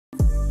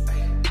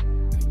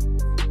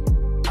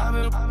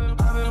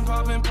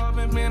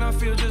man, I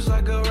feel just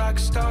like a rock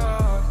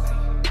star.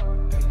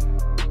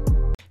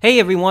 Hey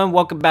everyone,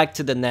 welcome back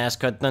to the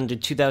NASCAR Thunder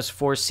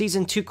 2004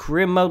 Season 2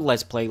 Career Mode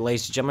Let's Play.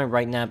 Ladies and gentlemen,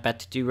 right now I'm about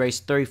to do race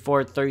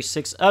 34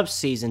 36 of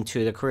Season 2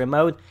 of the Career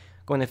Mode.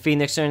 Going to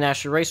Phoenix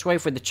International Raceway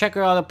for the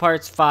Checker Auto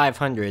Parts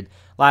 500.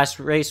 Last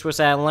race was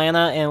at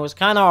Atlanta and it was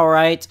kind of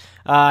alright.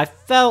 I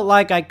felt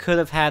like I could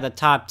have had a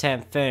top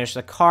 10 finish.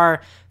 The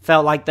car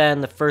felt like that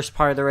in the first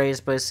part of the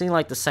race, but it seemed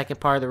like the second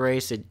part of the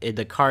race,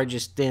 the car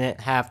just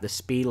didn't have the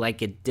speed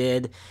like it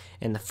did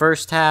in the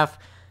first half.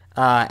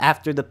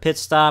 After the pit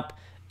stop,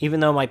 even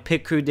though my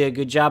pit crew did a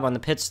good job on the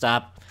pit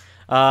stop,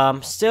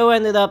 still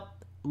ended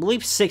up, I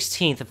believe,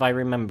 16th if I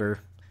remember.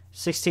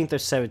 16th or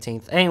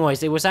 17th.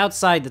 Anyways, it was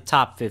outside the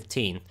top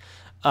 15.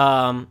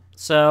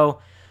 So,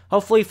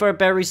 hopefully for a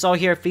better result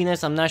here at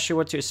Phoenix. I'm not sure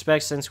what to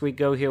expect since we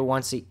go here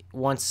once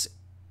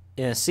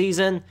in a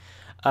season.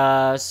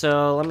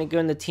 So, let me go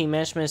into team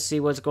management and see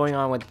what's going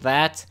on with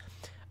that.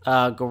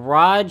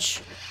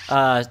 Garage,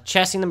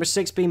 chassis number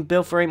 6 being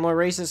built for 8 more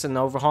races and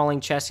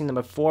overhauling chassis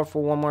number 4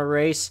 for 1 more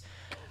race.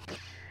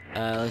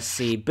 Let's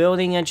see,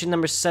 building engine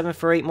number 7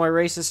 for 8 more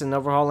races and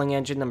overhauling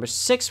engine number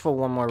 6 for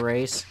 1 more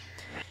race.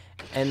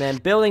 And then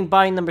building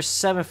body number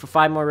 7 for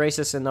 5 more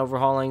races and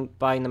overhauling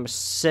body number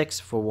 6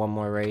 for 1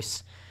 more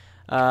race.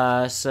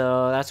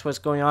 So that's what's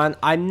going on.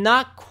 I'm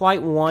not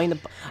quite wanting to...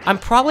 I'm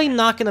probably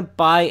not going to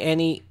buy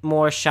any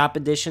more shop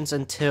editions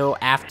until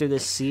after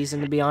this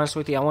season, to be honest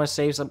with you. I want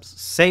to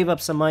save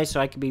up some money so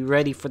I can be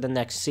ready for the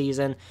next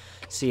season.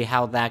 See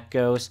how that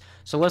goes.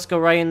 So let's go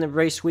right into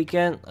race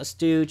weekend. Let's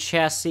do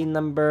chassis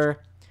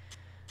number...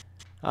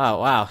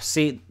 Oh, wow.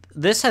 See,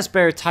 this has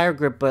better tire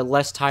grip but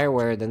less tire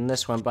wear than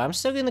this one. But I'm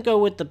still going to go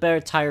with the better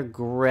tire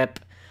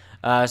grip.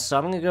 So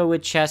I'm going to go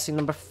with chassis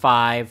number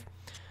 5.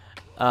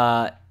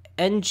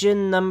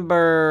 Engine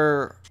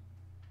number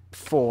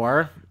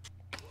 4.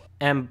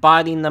 And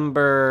body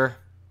number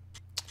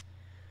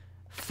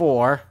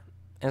 4.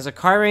 As a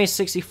car range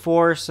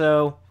 64,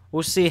 so...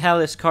 We'll see how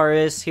this car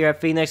is here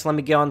at Phoenix. Let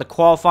me get on the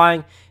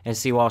qualifying and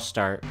see where I'll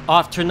start.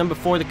 Off turn number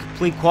 4 to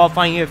complete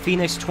qualifying here at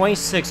Phoenix.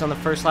 26 on the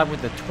first lap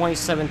with the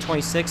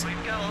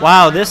 27.26.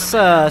 Wow, this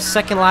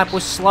second lap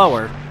was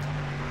slower.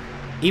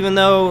 Even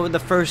though the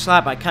first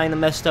lap I kind of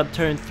messed up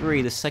turn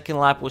 3, the second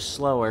lap was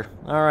slower.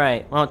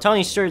 Alright, well,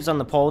 Tony Stewart's on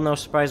the pole. No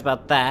surprise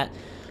about that.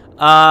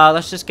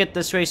 Let's just get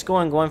this race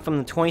going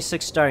from the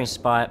 26th starting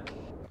spot.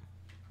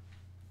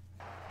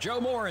 Joe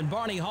Moore and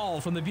Barney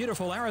Hall from the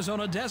beautiful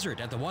Arizona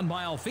desert at the 1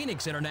 Mile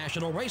Phoenix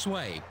International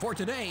Raceway for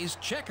today's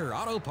Checker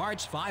Auto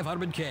Parts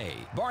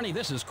 500K. Barney,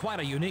 this is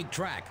quite a unique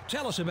track.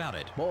 Tell us about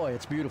it. Boy,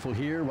 it's beautiful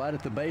here, right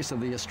at the base of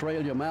the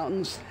Australia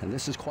Mountains, and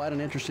this is quite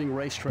an interesting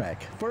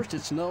racetrack. First,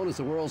 it's known as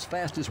the world's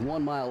fastest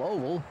 1 mile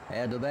oval.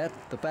 Add to that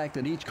the fact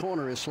that each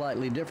corner is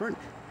slightly different,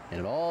 and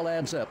it all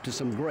adds up to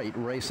some great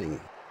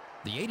racing.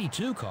 The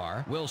 82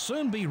 car will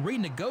soon be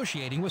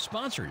renegotiating with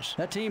sponsors.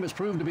 That team has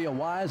proved to be a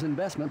wise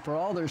investment for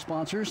all their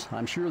sponsors.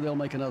 I'm sure they'll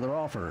make another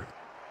offer.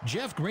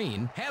 Jeff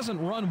Green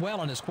hasn't run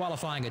well in his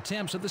qualifying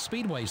attempts at the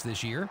speedways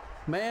this year.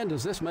 Man,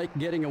 does this make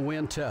getting a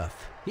win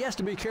tough. He has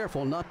to be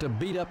careful not to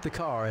beat up the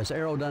car as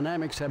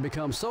aerodynamics have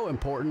become so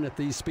important at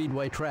these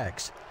speedway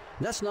tracks.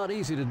 That's not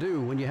easy to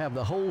do when you have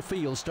the whole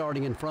field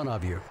starting in front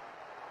of you.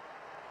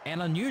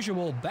 An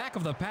unusual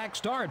back-of-the-pack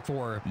start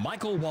for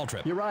Michael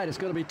Waltrip. You're right, it's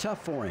going to be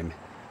tough for him.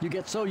 You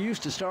get so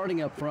used to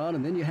starting up front,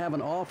 and then you have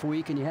an off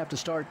week and you have to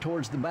start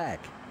towards the back.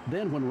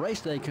 Then when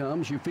race day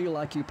comes, you feel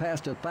like you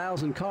passed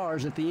 1,000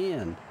 cars at the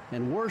end.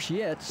 And worse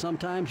yet,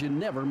 sometimes you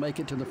never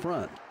make it to the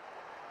front.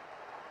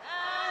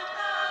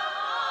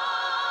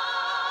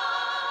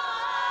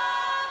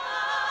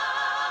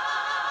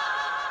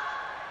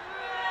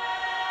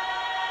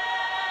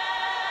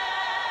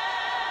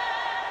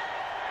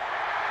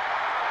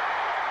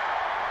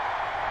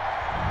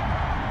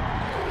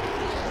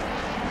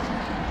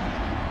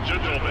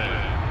 Gentlemen,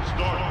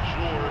 start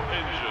your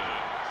engines.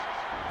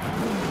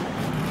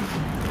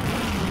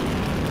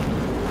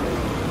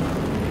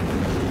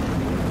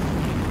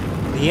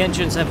 The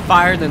engines have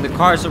fired and the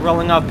cars are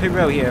rolling off pit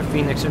road here at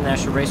Phoenix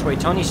International Raceway.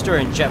 Tony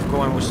Stewart and Jeff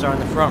Gordon will start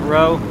in the front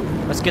row.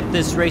 Let's get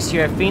this race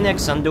here at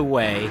Phoenix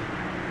underway.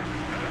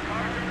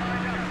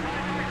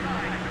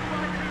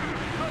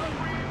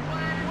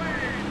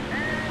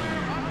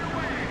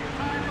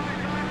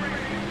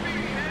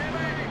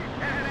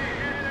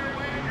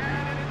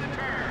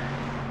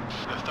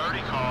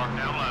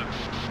 Down low.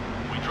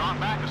 We drop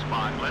back a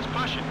spot. Let's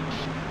push it.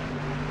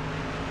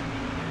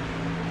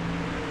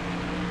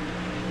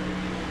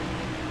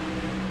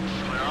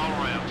 Clear all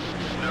around.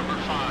 Number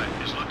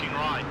 5 is looking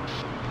right.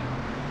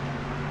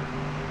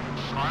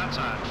 Car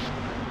outside.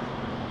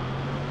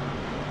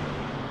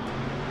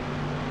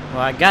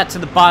 Well, I got to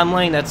the bottom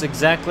lane. That's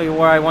exactly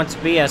where I want to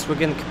be as we're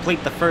going to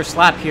complete the first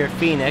lap here at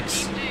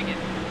Phoenix. Keep digging.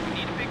 We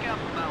need to pick up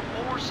about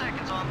 4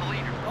 seconds on the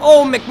leader.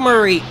 Oh,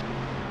 McMurray!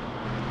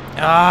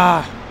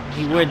 Ah,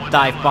 he would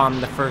dive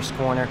bomb the first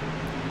corner.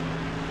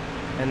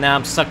 And now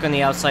I'm stuck on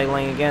the outside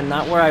lane again.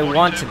 Not where I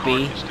want to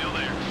be.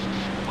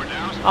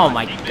 Oh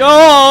my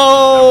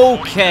god.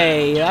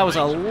 Okay, that was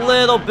a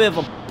little bit of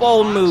a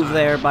bold move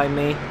there by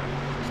me.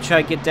 To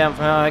try to get down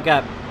from. Oh, I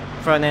got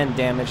front end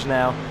damage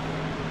now.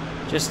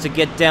 Just to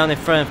get down in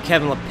front of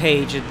Kevin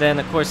LePage, and then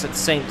of course at the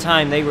same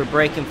time they were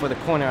braking for the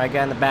corner. I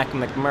got in the back of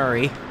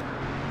McMurray.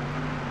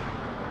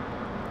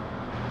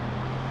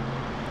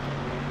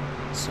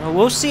 So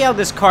we'll see how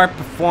this car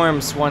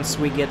performs once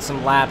we get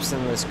some laps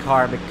in this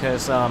car,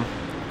 because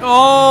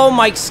oh,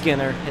 Mike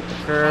Skinner hit the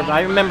curb.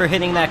 I remember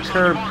hitting that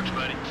curb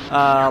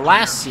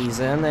last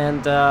season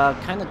and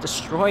kind of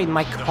destroyed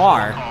my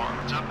car.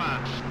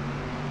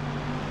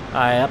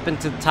 Alright, up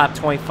into the top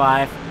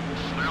 25.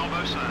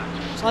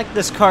 It's like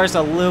this car's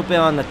a little bit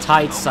on the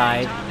tight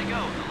side.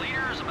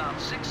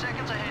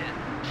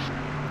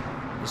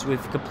 As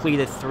we've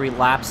completed 3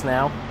 laps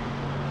now.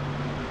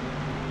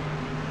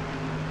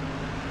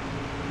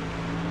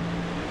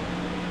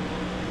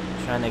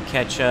 Trying to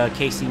catch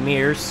Casey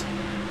Mears.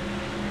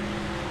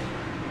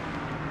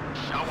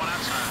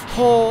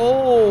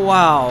 Oh,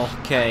 wow.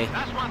 Okay.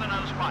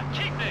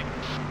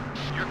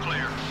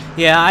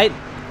 Yeah, I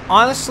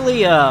honestly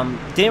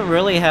didn't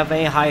really have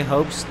any high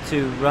hopes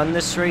to run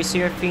this race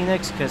here at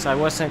Phoenix, because I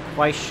wasn't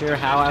quite sure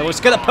how I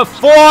was going to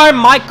perform.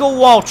 Michael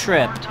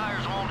Waltrip.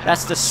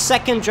 That's the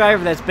second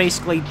driver that's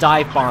basically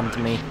dive-bombed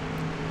me.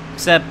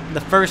 Except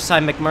the first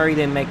time McMurray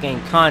didn't make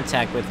any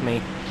contact with me.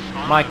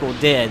 Michael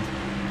did.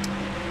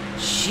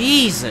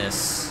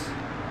 Jesus.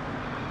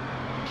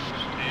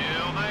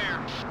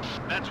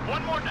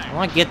 I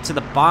want to get to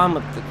the bottom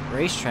of the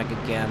racetrack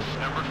again.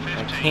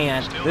 I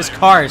can't. This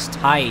car is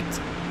tight.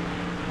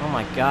 Oh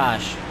my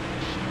gosh.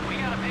 We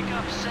gotta pick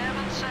up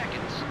 7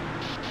 seconds.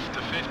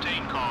 The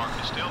 15 car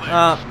is still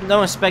there.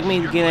 Don't expect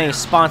me to get any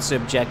sponsor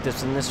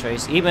objectives in this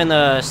race.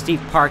 Even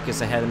Steve Park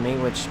is ahead of me,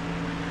 which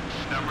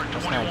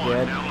that's not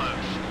good.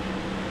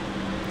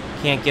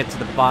 Can't get to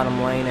the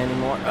bottom lane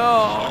anymore.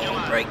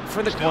 Oh, brake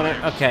for the corner.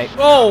 Okay.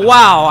 Oh,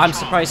 wow. I'm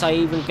surprised I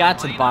even got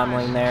to the bottom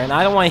lane there. And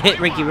I don't want to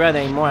hit Ricky Rudd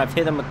anymore. I've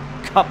hit him a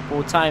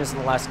couple times in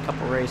the last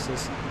couple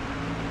races.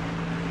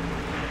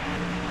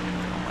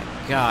 Oh,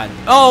 my God.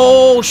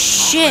 Oh,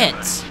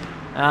 shit.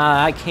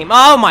 I came...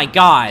 Oh, my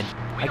God.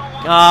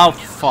 Oh,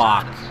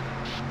 fuck.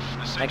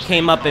 I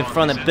came up in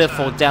front of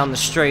Biffle down the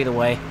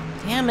straightaway.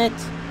 Damn it.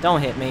 Don't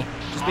hit me.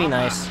 Just be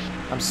nice.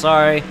 I'm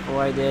sorry for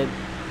what I did.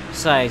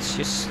 Besides,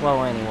 you're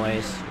slow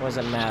anyways. What does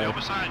it matter?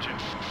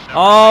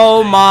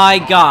 Oh my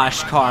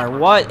gosh, car.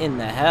 What in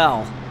the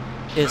hell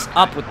is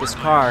up with this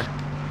car?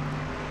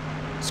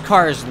 This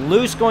car is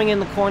loose going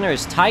in the corner,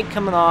 is tight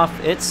coming off.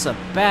 It's a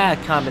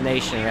bad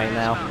combination right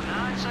now.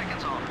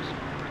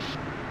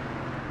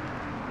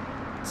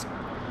 It's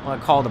what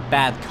I call it a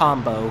bad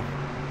combo.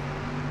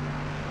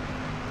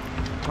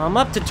 I'm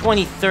up to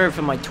 23rd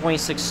from my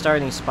 26th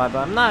starting spot, but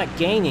I'm not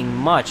gaining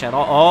much at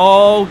all.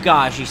 Oh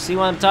gosh, you see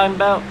what I'm talking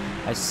about?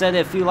 I said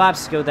it a few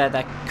laps ago that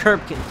that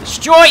curb can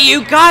destroy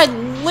you.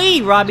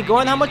 Golly, Robbie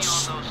Gordon, how much...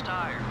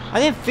 I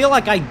didn't feel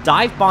like I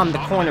dive-bombed the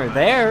corner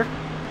there.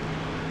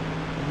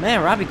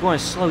 Man, Robbie Gordon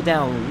slowed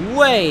down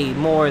way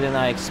more than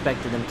I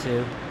expected him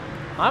to.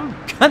 I'm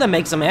gonna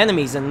make some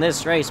enemies in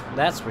this race,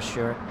 that's for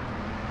sure.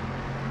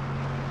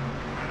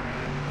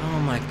 Oh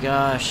my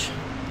gosh.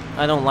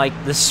 I don't like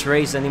this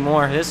race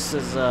anymore. This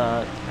is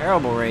a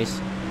terrible race.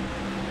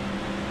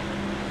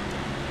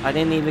 I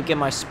didn't even get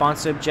my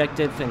sponsor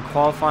objective in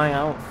qualifying. I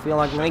don't feel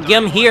like I'm gonna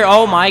get him here.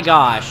 Oh my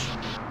gosh.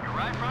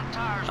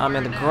 I'm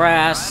in the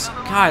grass.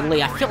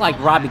 Godly, I feel like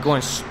Robbie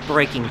Gordon's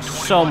braking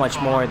so much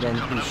more than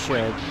he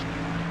should.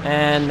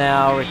 And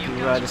now Ricky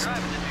Rudd is...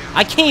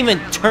 I can't even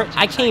turn...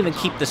 I can't even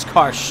keep this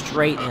car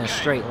straight in a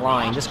straight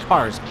line. This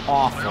car is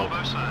awful.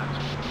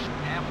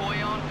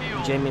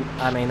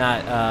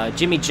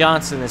 Jimmy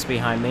Johnson is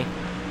behind me.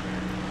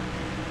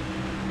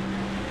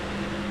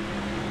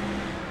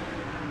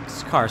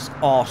 This car's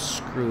all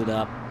screwed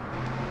up.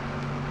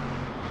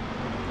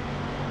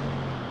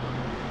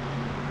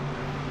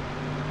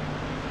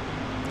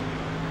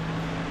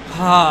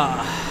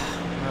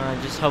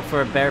 Just hope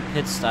for a better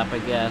pit stop, I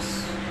guess.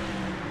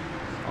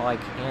 That's all I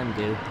can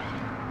do.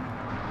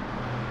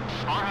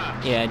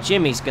 Yeah,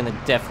 Jimmy's gonna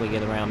definitely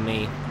get around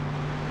me.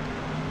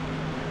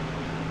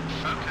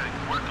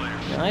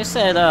 Like I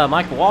said,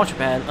 Michael Waltrip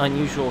had an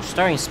unusual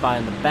starting spot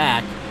in the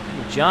back.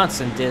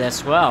 Johnson did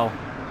as well.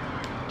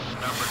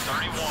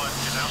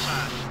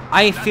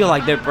 I feel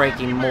like they're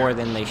braking more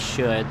than they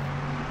should.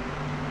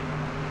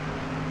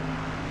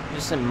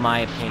 Just in my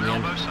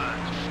opinion.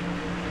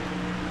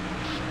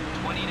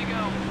 20 to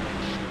go.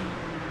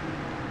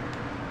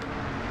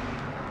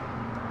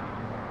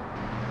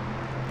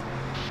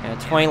 Yeah,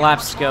 20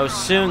 laps to go.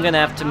 Soon gonna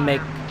have to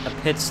make a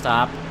pit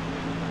stop.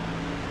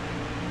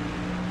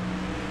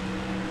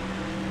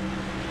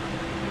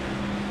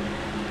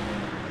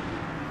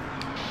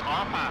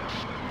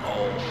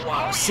 Oh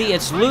wow! See,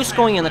 it's loose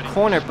going in the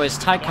corner, but it's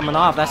tight coming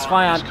off. That's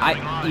why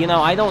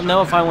I don't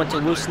know if I want to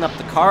loosen up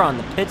the car on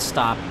the pit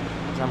stop,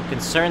 because I'm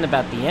concerned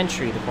about the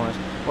entry of the corners.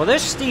 Well,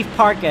 there's Steve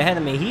Park ahead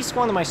of me. He's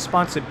one of my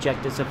sponsor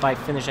objectives if I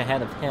finish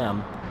ahead of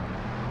him.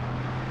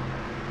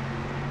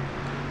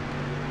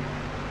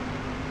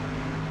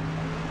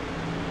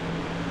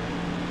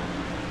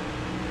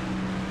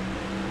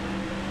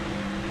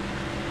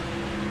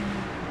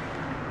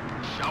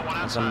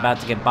 as I'm about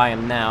to get by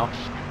him now.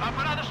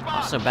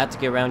 Also about to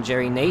get around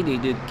Jerry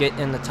Nady to get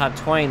in the top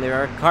 20. There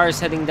are cars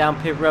heading down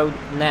pit road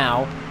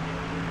now.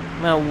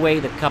 I'm gonna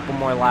wait a couple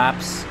more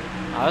laps.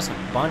 Oh, there's a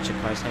bunch of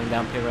cars heading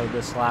down pit road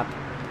this lap.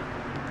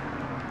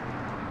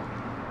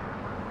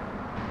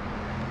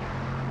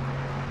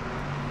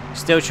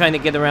 Still trying to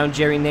get around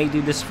Jerry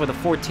Nadu. This is for the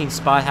 14th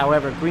spot.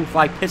 However, green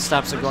flag pit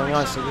stops are going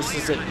on, so this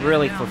isn't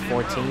really for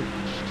 14.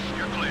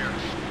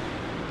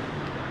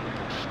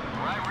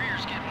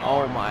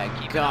 Oh my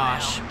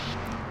gosh.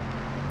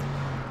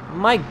 I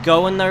might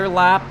go another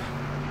lap.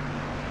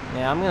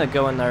 Yeah, I'm gonna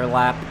go another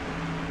lap.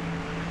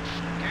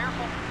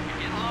 Careful, you're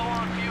getting low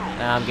on fuel.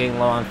 Nah, I'm getting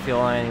low on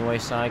fuel anyway,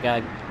 so I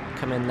gotta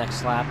come in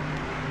next lap.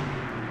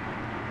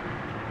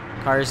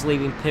 Cars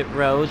leaving pit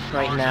road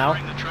right now.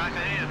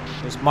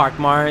 There's Mark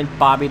Martin,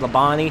 Bobby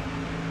Labonte.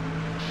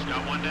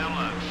 Got one down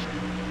low.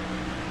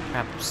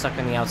 Crap, I'm stuck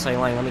in the outside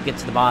lane. Let me get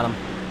to the bottom.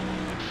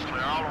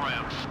 Clear all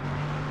around.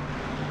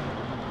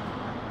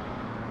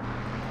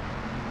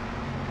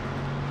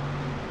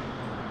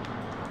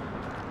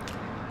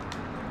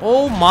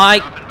 Oh my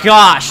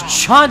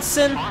gosh,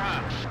 Johnson!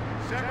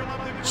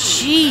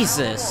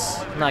 Jesus!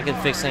 I'm not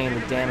gonna fix any of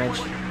the damage.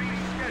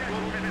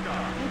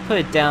 Put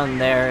it down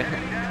there,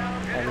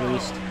 at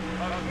least.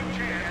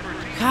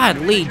 God,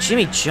 Lee,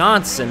 Jimmy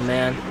Johnson,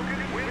 man.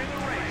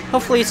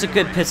 Hopefully it's a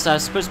good pit stop.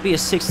 It's supposed to be a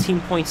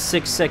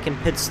 16.6 second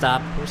pit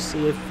stop. We'll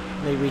see if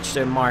they reach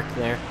their mark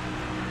there.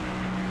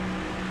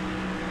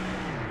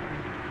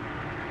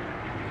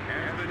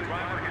 As the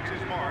driver hits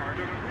his mark,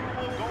 the crew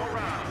will go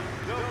around.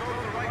 They'll go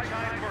to the right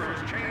side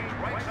first, change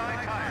right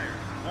side tires.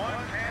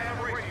 1 can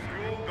of racing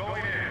fuel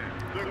going in.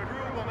 The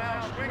crew will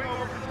now swing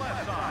over to the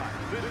left side.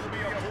 This will be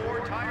a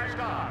 4-tire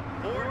stop.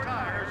 4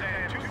 tires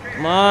and 2 cans.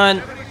 Come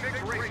on.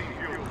 76 racing fuel.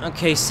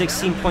 Okay,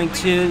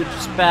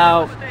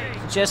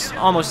 16.2, just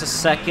almost a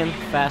second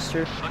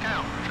faster.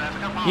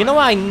 You know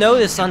what I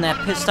noticed on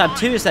that pit stop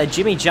too is that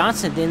Jimmy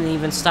Johnson didn't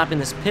even stop in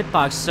this pit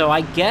box, so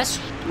I guess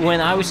when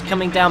I was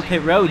coming down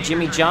pit road,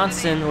 Jimmy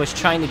Johnson was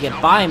trying to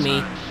get by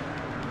me.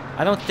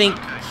 I don't think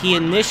he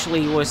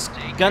initially was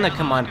gonna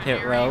come on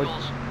pit road,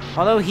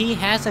 although he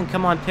hasn't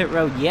come on pit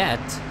road yet,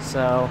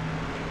 so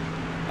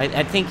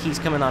I think he's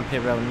coming on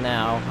pit road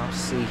now. I'll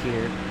see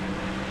here.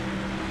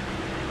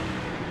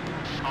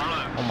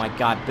 Oh my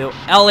god, Bill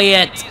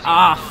Elliott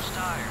off.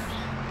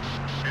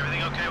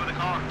 Everything okay with the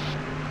car?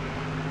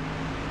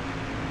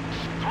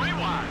 3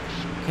 wide.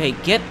 Okay,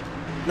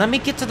 let me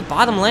get to the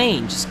bottom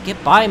lane. Just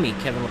get by me,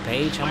 Kevin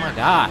LePage. Oh my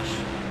gosh.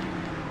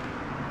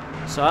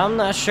 So I'm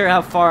not sure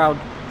how far I'll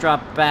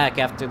drop back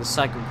after the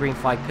cycle green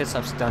flag pit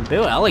stop's done.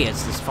 Bill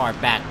Elliott's this far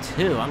back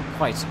too. I'm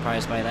quite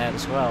surprised by that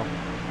as well.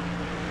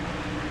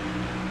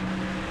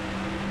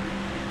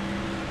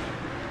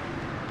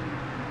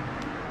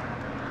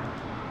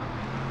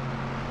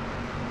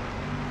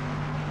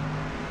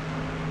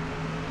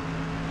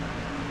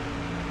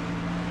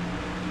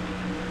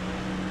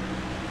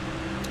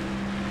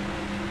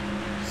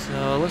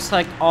 So, looks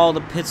like all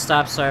the pit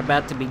stops are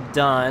about to be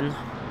done.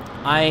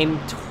 I'm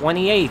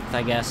 28th,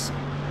 I guess.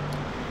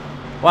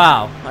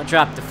 Wow, I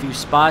dropped a few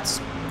spots.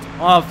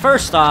 Well,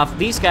 first off,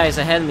 these guys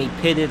ahead of me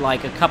pitted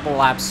like a couple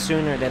laps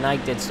sooner than I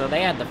did, so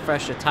they had to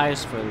fresh the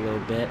tires for a little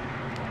bit.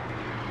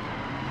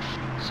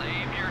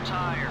 Save your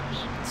tires.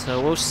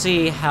 So, we'll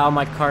see how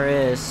my car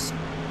is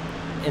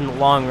in the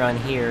long run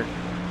here.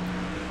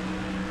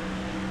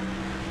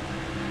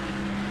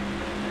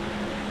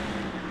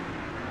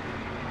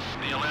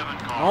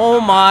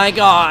 Oh my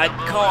god,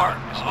 car!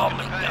 Oh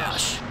my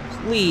gosh.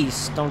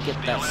 Please don't get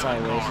that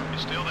sideways.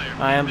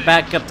 I am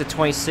back up to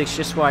 26,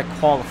 just where I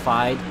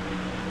qualified.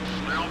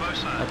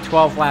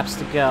 12 laps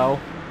to go.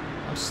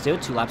 I'm still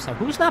 2 laps now.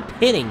 Who's not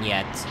pitting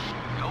yet?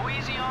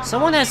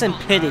 Someone hasn't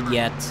pitted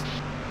yet.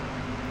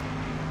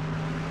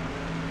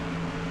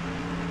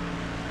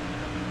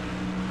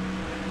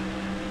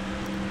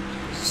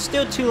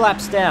 Still 2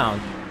 laps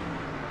down.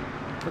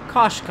 If the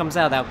caution comes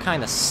out, that would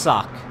kind of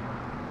suck.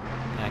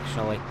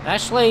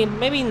 Actually,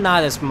 maybe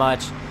not as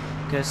much,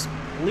 because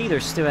leader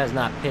still has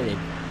not pitted.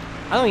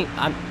 I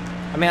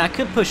mean, I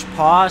could push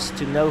pause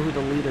to know who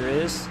the leader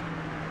is.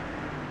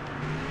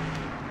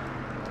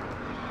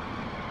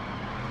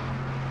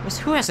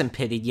 Who hasn't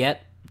pitted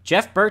yet?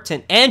 Jeff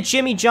Burton and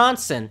Jimmy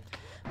Johnson.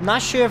 I'm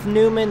not sure if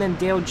Newman and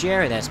Dale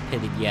Jarrett has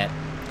pitted yet.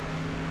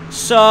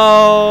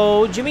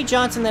 So, Jimmy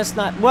Johnson has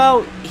not...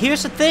 Well,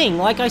 here's the thing.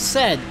 Like I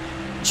said,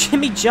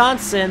 Jimmy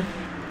Johnson...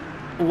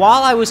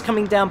 While I was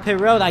coming down pit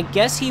road, I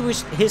guess he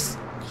was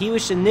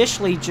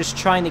initially just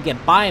trying to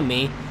get by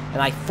me,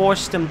 and I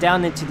forced him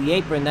down into the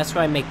apron. That's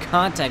why I made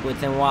contact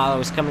with him while I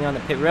was coming on the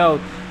pit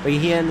road, but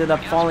he ended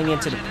up falling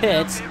into the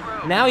pits.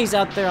 Now he's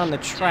out there on the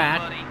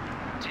track.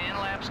 10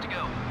 laps to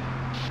go.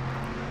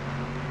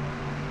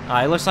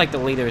 It looks like the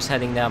leader is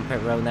heading down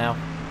pit road now.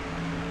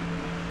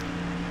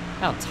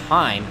 About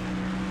time.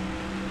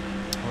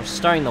 We're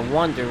starting to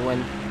wonder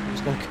when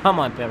he's going to come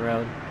on pit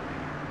road.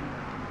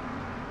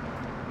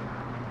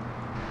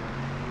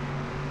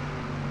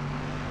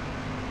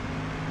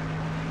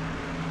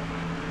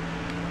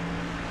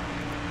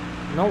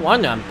 No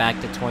wonder I'm back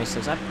to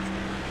 26.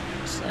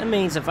 So that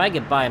means if I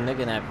get by him, they're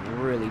gonna have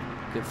really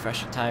good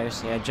fresher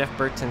tires. Yeah, Jeff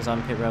Burton's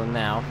on pit road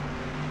now.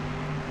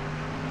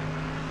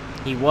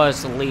 He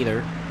was the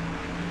leader.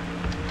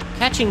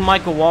 Catching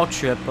Michael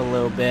Waltrip a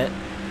little bit.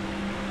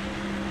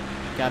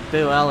 Got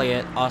Bill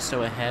Elliott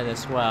also ahead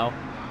as well.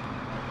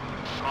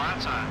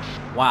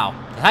 Wow,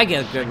 did I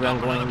get a good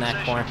run going in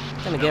that corner?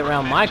 Gonna get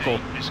around Michael.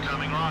 Is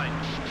coming right.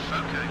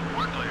 Okay,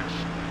 we're clear.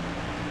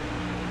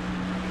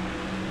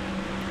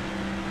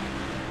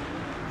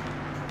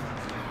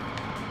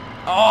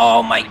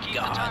 Oh my Keep the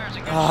god. tires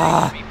in good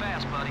Ah. shape. Be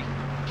fast, buddy.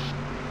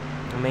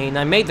 I mean,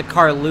 I made the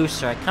car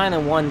looser. I kind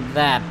of won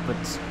that,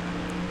 but...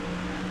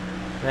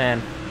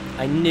 Man,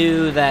 I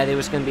knew that it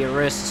was going to be a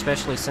risk,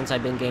 especially since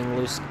I've been getting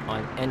loose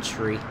on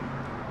entry.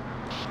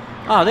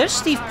 Oh, there's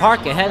Steve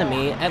Park ahead of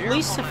me. At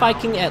least if I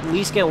can at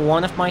least get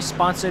one of my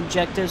sponsor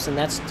objectives, and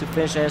that's to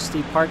finish as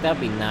Steve Park,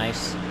 that'd be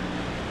nice.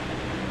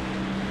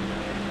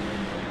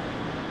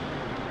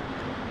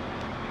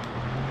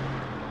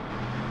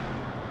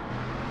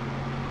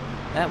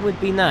 That would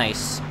be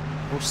nice.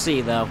 We'll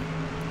see, though.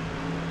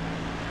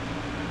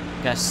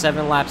 Got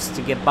 7 laps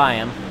to get by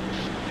him.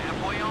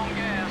 Halfway on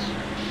gas.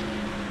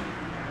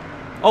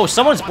 Oh,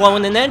 someone's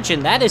blowing an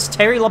engine. That is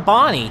Terry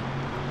Labonte.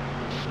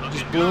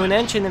 Just blew an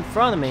engine in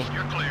front of me.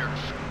 You're clear.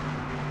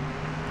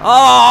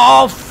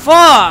 Oh,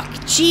 fuck!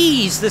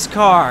 Jeez, this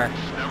car.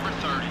 Number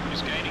 30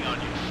 is gaining on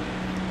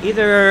you.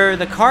 Either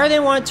the car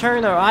didn't want to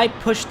turn or I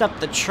pushed up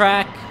the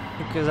track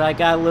because I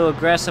got a little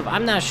aggressive.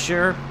 I'm not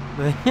sure.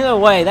 But either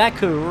way, that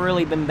could have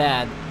really been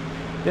bad.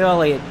 Bill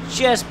Elliott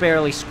just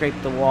barely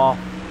scraped the wall.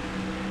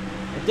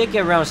 I did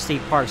get around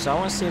Steve Park, so I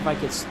want to see if I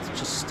could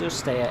just still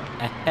stay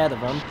ahead of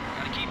him.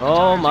 Gotta keep the Oh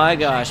tires in my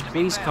good shape gosh, to be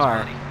please fast, car.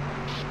 buddy.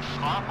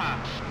 Car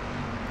pass.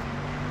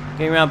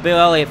 Getting around Bill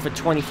Elliott for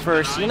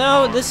 21st. You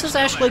know, this is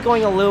actually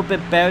going a little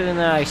bit better than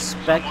I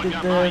expected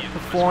to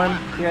perform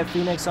here at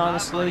Phoenix,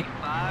 honestly.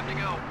 5 to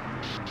go.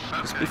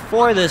 Okay.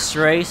 Before this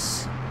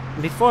race,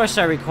 before I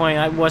started recording,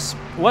 I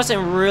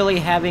wasn't really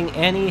having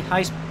any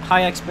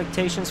high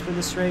expectations for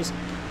this race,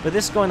 but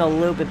this is going a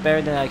little bit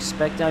better than I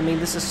expected. I mean,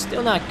 this is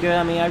still not good.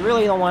 I mean, I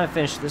really don't want to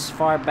finish this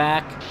far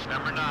back.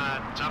 Number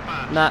 9, jump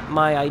out. Not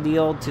my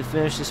ideal to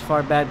finish this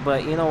far back,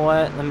 but you know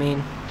what? I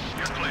mean,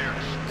 You're clear.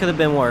 could have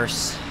been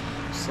worse.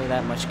 Say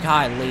that much.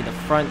 Golly, the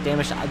front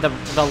damage.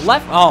 The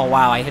left. Oh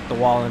wow, I hit the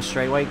wall in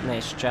straightaway.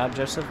 Nice job,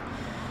 Joseph.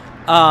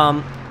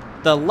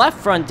 The left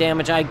front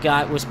damage I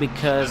got was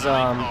because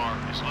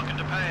Car is looking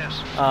to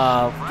pass.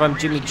 from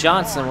Jimmy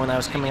Johnson when I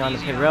was coming on the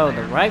pit road.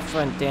 The right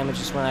front damage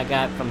is when I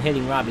got from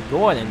hitting Robbie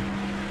Gordon.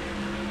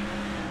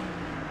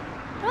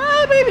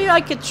 Maybe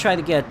I could try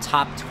to get a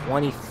top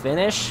 20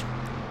 finish.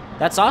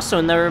 That's also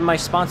another of my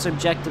sponsor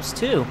objectives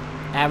too.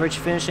 Average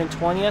finish in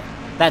 20th.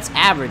 That's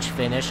average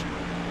finish.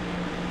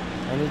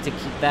 I need to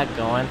keep that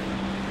going.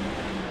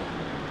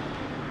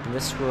 And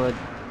this would...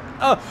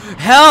 Oh,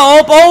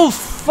 help! Oh,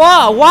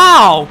 fuck!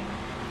 Wow!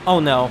 Oh,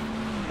 no.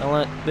 Don't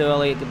let Bill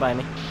Elliott get by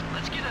me.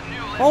 Let's get a new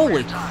left Holy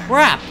rear tire.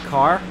 crap,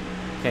 car.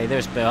 Okay,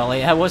 there's Bill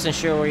Elliott. I wasn't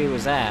sure where he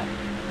was at.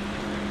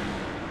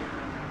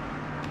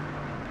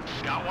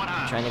 Got one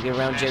eye. Trying to get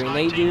around Pass Jerry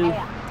 19 Nadeau.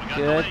 more. We got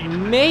Good. the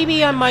lead.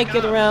 Maybe I might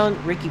get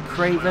around Ricky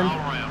Craven. All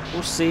around.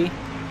 We'll see.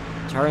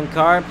 Turn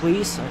car,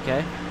 please.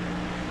 Okay.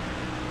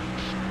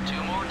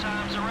 2 more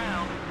times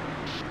around.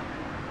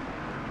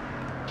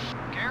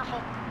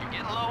 Careful, you're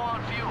getting low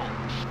on fuel.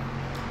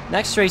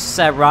 Next race is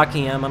at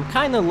Rockingham. I'm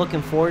kind of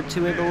looking forward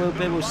to it a little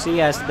bit. We'll see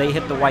as they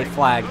hit the white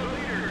flag. The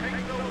leader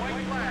takes the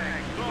white flag.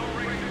 The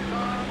race is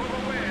on for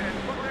the win.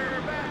 But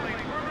they're battling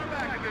for the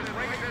back of this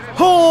race.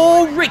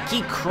 Oh,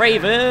 Ricky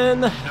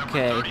Craven!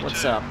 Okay,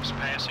 what's up?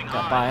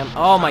 Got by him.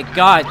 Oh my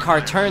god,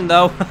 car turned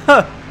though.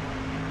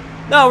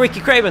 No, Ricky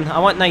Craven, I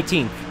want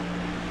 19th.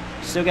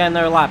 Still got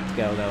another lap to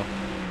go though.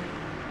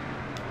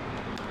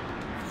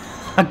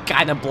 I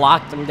kinda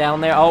blocked him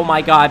down there. Oh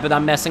my god, but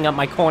I'm messing up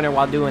my corner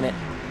while doing it.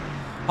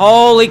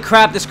 Holy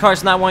crap, this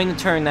car's not wanting to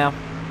turn now.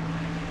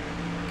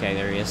 Okay,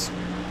 there he is.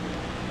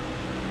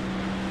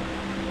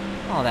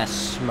 Oh, that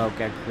smoke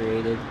I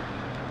created.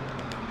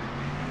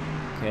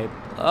 Okay.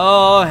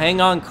 Oh, hang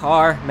on,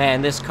 car.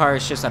 Man, this car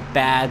is just a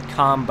bad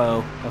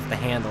combo of the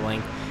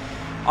handling.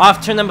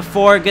 Off turn number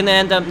 4, gonna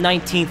end up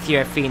 19th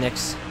here at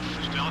Phoenix.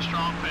 Still a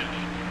strong finish.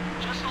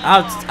 Just a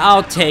little longer.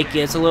 I'll take it.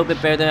 It's a little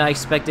bit better than I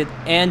expected.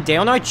 And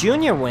Dale Earnhardt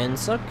Jr.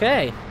 wins.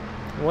 Okay.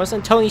 It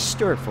wasn't Tony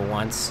Stewart for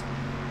once.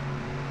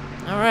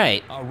 All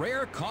right. A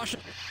rare caution.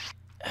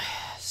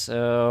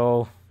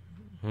 So,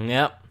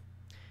 yep.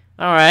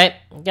 All right.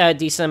 Got a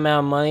decent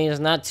amount of money. It's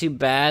not too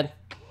bad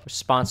for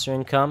sponsor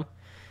income.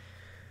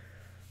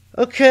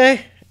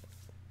 Okay.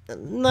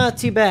 Not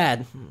too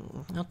bad.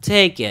 I'll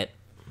take it.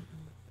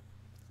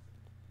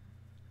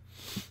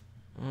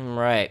 All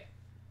right.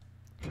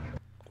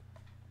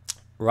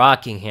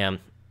 Rockingham.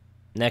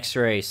 Next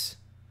race.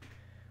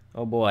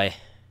 Oh boy.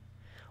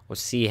 We'll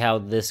see how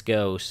this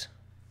goes.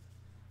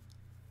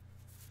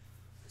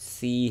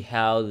 See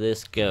how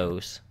this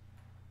goes.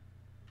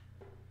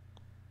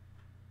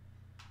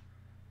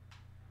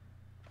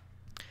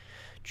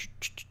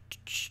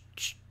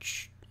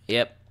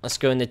 Yep, let's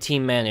go into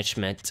team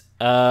management.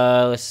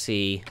 Let's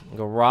see.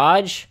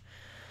 Garage.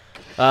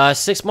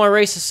 6 more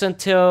races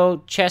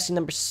until chassis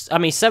number...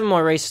 7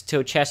 more races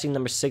until chassis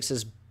number 6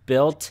 is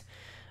built.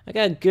 I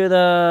got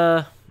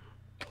a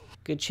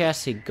good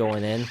chassis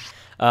going in.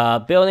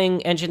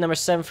 Building engine number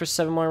 7 for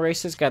 7 more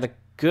races. Got a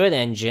good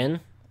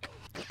engine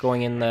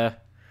going in the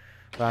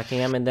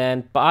Rockingham. And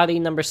then body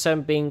number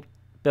 7 being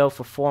built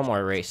for 4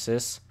 more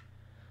races.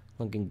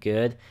 Looking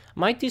good.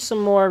 Might do some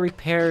more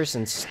repairs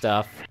and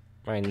stuff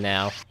right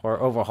now. Or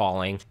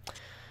overhauling.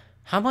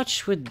 How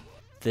much would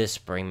this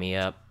bring me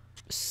up?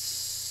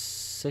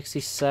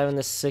 67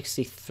 to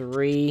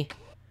 63.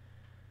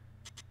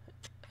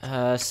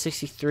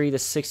 63 to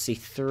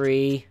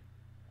 63.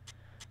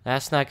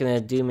 That's not going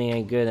to do me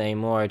any good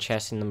anymore,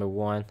 chassis number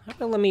 1. How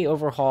about let me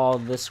overhaul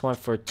this one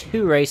for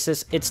 2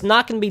 races. It's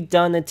not going to be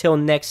done until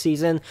next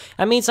season.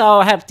 That means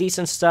I'll have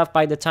decent stuff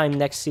by the time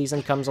next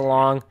season comes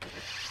along,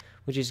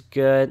 which is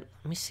good.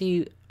 Let me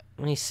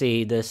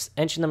see. This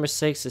engine number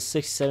 6 is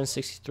 67,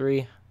 63.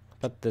 How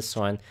about this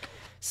one?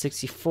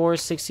 64,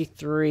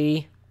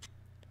 63.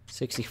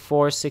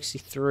 64,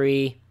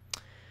 63.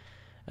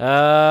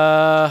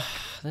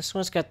 This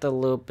one's got the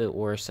little bit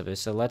worse of it,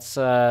 so let's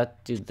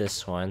do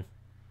this one.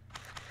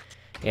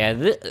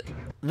 Yeah,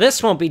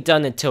 this won't be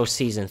done until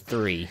Season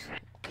 3.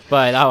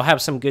 But I'll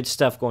have some good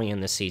stuff going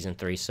into Season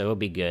 3, so it'll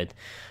be good.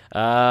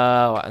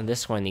 And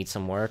this one needs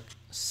some work.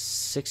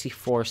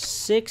 64,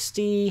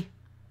 60.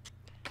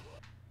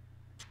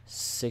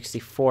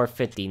 64,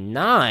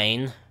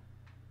 59.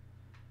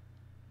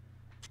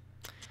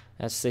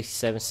 That's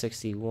 67,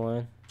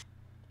 61.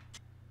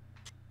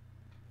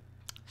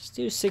 Let's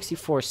do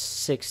 64,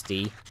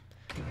 60.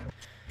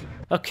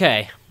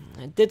 Okay,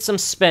 I did some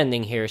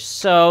spending here.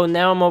 So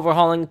now I'm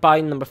overhauling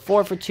body number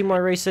 4 for 2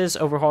 more races,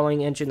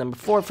 overhauling engine number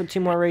 4 for 2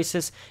 more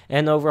races,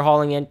 and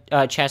overhauling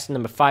chassis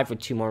number 5 for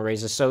 2 more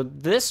races. So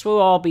this will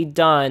all be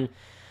done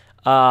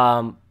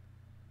by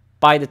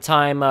the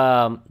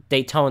time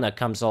Daytona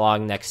comes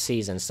along next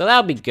season. So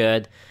that'll be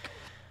good.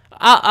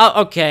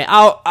 Okay,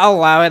 I'll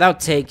allow it. I'll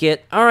take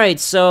it. All right,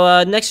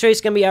 so next race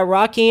is going to be at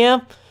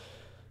Rockingham.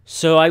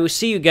 So I will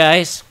see you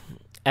guys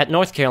at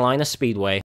North Carolina Speedway.